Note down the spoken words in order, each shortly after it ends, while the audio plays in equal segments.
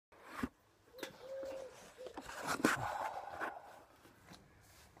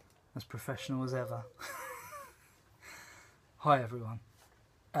As professional as ever. Hi everyone,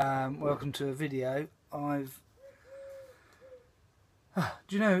 welcome to a video. Do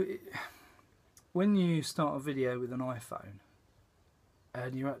you know, when you start a video with an iPhone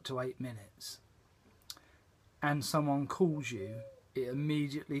and you're up to 8 minutes and someone calls you, it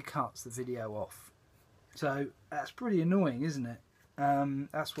immediately cuts the video off. So that's pretty annoying, isn't it?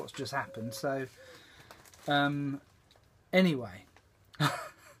 That's what's just happened. So anyway,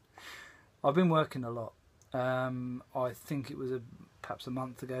 I've been working a lot. I think it was perhaps a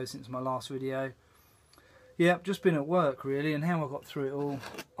month ago since my last video. Yeah, just been at work really, and how I got through it all,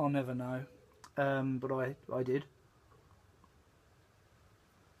 I'll never know. But I did.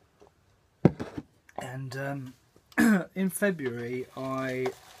 And in February I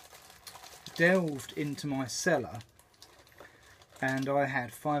delved into my cellar and I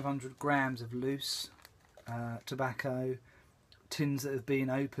had 500 grams of loose tobacco, tins that have been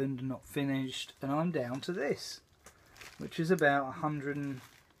opened and not finished, and I'm down to this, which is about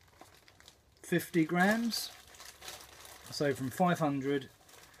 150 grams. So from 500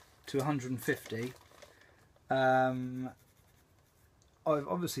 to 150. I've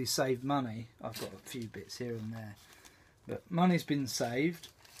obviously saved money. I've got a few bits here and there, but money's been saved.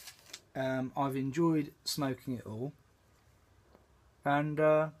 I've enjoyed smoking it all, and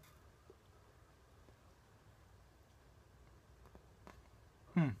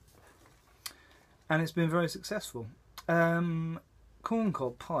and it's been very successful.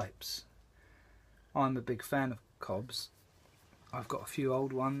 Corncob pipes. I'm a big fan of cobs. I've got a few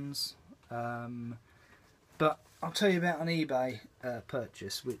old ones, but I'll tell you about an eBay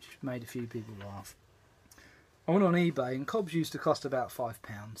purchase which made a few people laugh. I went on eBay and cobs used to cost about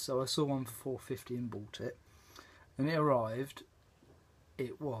 £5, so I saw one for £4.50 and bought it. And it arrived.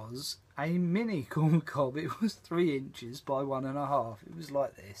 It was a mini corn cob. It was 3 inches by 1.5. It was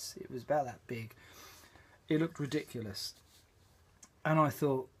like this. It was about that big. It looked ridiculous, and I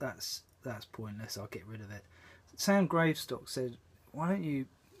thought that's pointless. I'll get rid of it. Sam Gravestock said, "Why don't you?"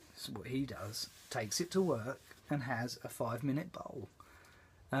 This is what he does. Takes it to work and has a 5-minute bowl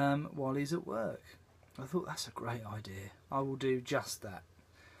while he's at work. I thought that's a great idea. I will do just that.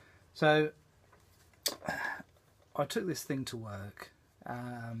 So I took this thing to work.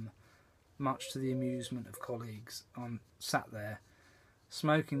 Much to the amusement of colleagues, I'm sat there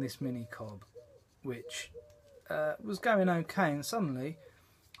smoking this mini cob, which was going okay, and suddenly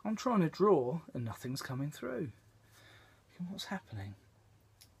I'm trying to draw and nothing's coming through. What's happening?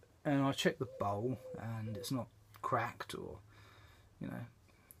 And I check the bowl and it's not cracked, or, you know,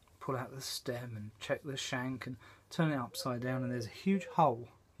 pull out the stem and check the shank and turn it upside down, and there's a huge hole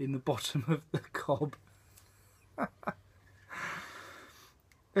in the bottom of the cob.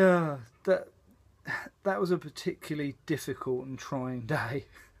 That was a particularly difficult and trying day.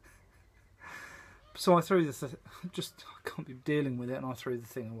 So I threw the I can't be dealing with it, and I threw the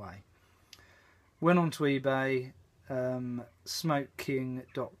thing away. Went onto eBay,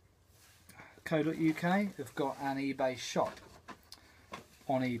 smokeking.co.uk have got an eBay shop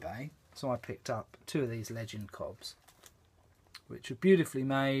on eBay, so I picked up 2 of these legend cobs, which are beautifully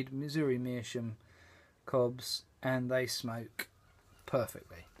made Missouri Meerschaum cobs, and they smoke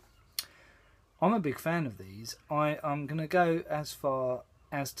perfectly. I'm a big fan of these. I'm going to go as far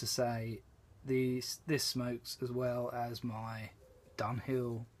as to say this smokes as well as my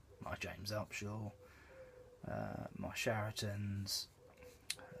Dunhill, my James Upshaw, my Sharatons,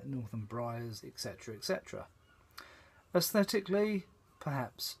 Northern Briars, etc, etc. Aesthetically,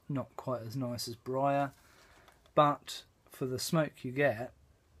 perhaps not quite as nice as Briar, but for the smoke you get,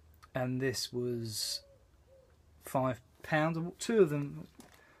 and this was £5. 2 of them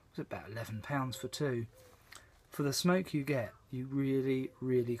was about £11 for 2. For the smoke you get, you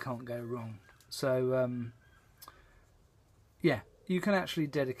really can't go wrong. So yeah, you can actually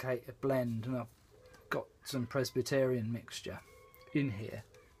dedicate a blend, and I've got some Presbyterian mixture in here.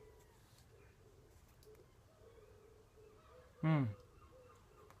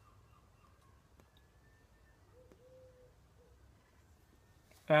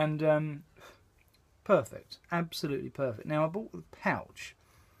 And perfect, absolutely perfect. Now I bought the pouch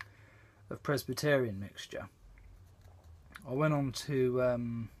of Presbyterian mixture. I went on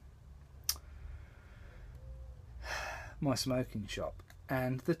to my smoking shop,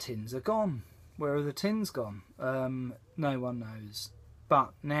 and the tins are gone. Where are the tins gone? No one knows.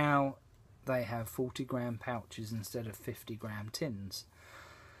 But now they have 40-gram pouches instead of 50-gram tins.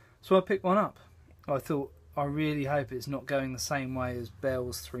 So I picked one up. I thought, I really hope it's not going the same way as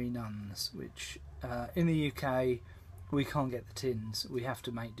Bell's Three Nuns, which in the UK we can't get the tins. We have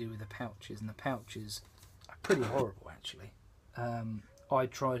to make do with the pouches, and the pouches are pretty horrible actually. I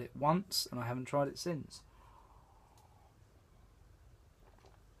tried it once and I haven't tried it since.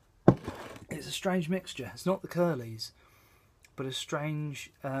 It's a strange mixture. It's not the curlies, but a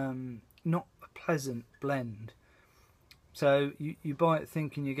strange, not a pleasant blend. So you buy it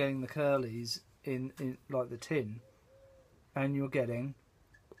thinking you're getting the curlies in like the tin, and you're getting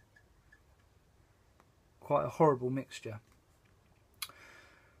quite a horrible mixture.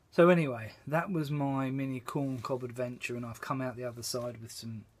 So anyway, that was my mini corn cob adventure, and I've come out the other side with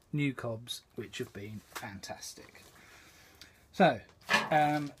some new cobs which have been fantastic. So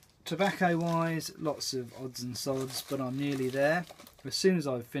tobacco wise, lots of odds and sods, but I'm nearly there. As soon as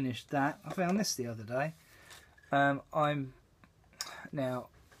I've finished that, I found this the other day. I'm now,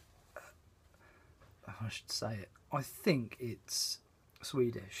 I should say it, I think it's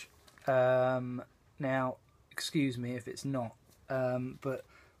Swedish. Now excuse me if it's not, but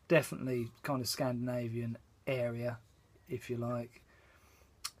definitely kind of Scandinavian area, if you like.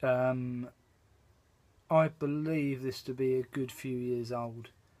 I believe this to be a good few years old,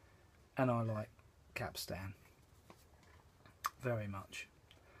 and I like Capstan very much.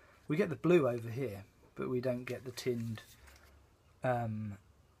 We get the blue over here, but we don't get the tinned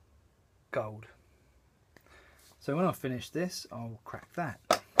gold. So when I finish this, I'll crack that.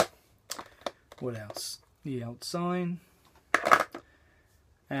 What else? The old sign.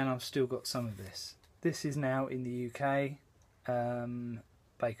 And I've still got some of this. This is now in the UK,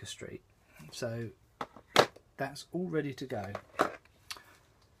 Baker Street. So that's all ready to go.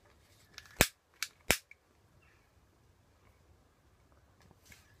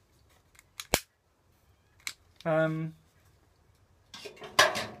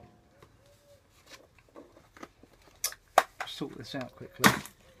 Sort this out quickly.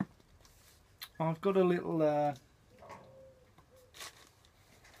 I've got a little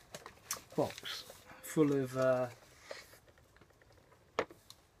box full of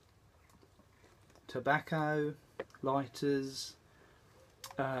tobacco, lighters,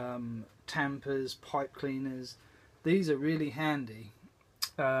 tampers, pipe cleaners. These are really handy.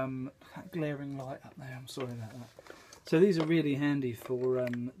 That glaring light up there, I'm sorry about that. So these are really handy for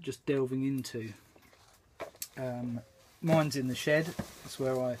just delving into. Mine's in the shed, that's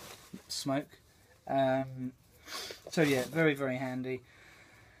where I smoke. So yeah, very, very handy.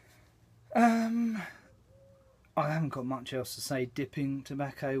 I haven't got much else to say dipping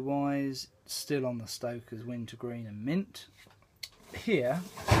tobacco wise. Still on the Stokers wintergreen and mint. Here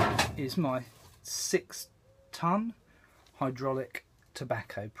is my 6-ton hydraulic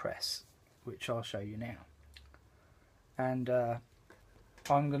tobacco press, which I'll show you now. And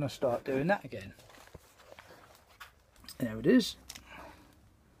I'm going to start doing that again. There it is.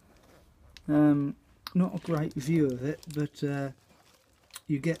 Not a great view of it, but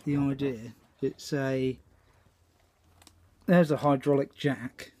you get the idea. There's a hydraulic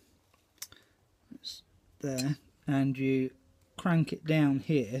jack. It's there, and you crank it down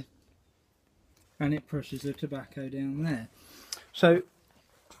here, and it presses the tobacco down there. So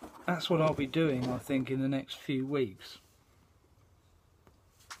that's what I'll be doing, I think, in the next few weeks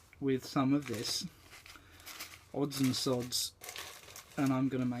with some of this odds and sods, and I'm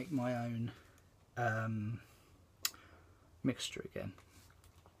going to make my own mixture again.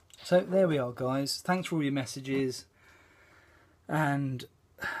 So there we are, guys. Thanks for all your messages, and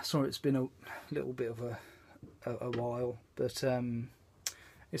sorry it's been a little bit of a while, but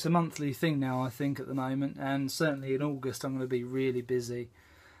it's a monthly thing now, I think, at the moment, and certainly in August I'm going to be really busy.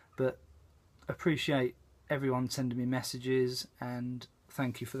 But appreciate everyone sending me messages, and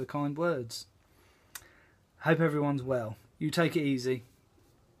thank you for the kind words. Hope everyone's well. You take it easy.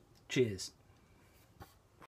 Cheers.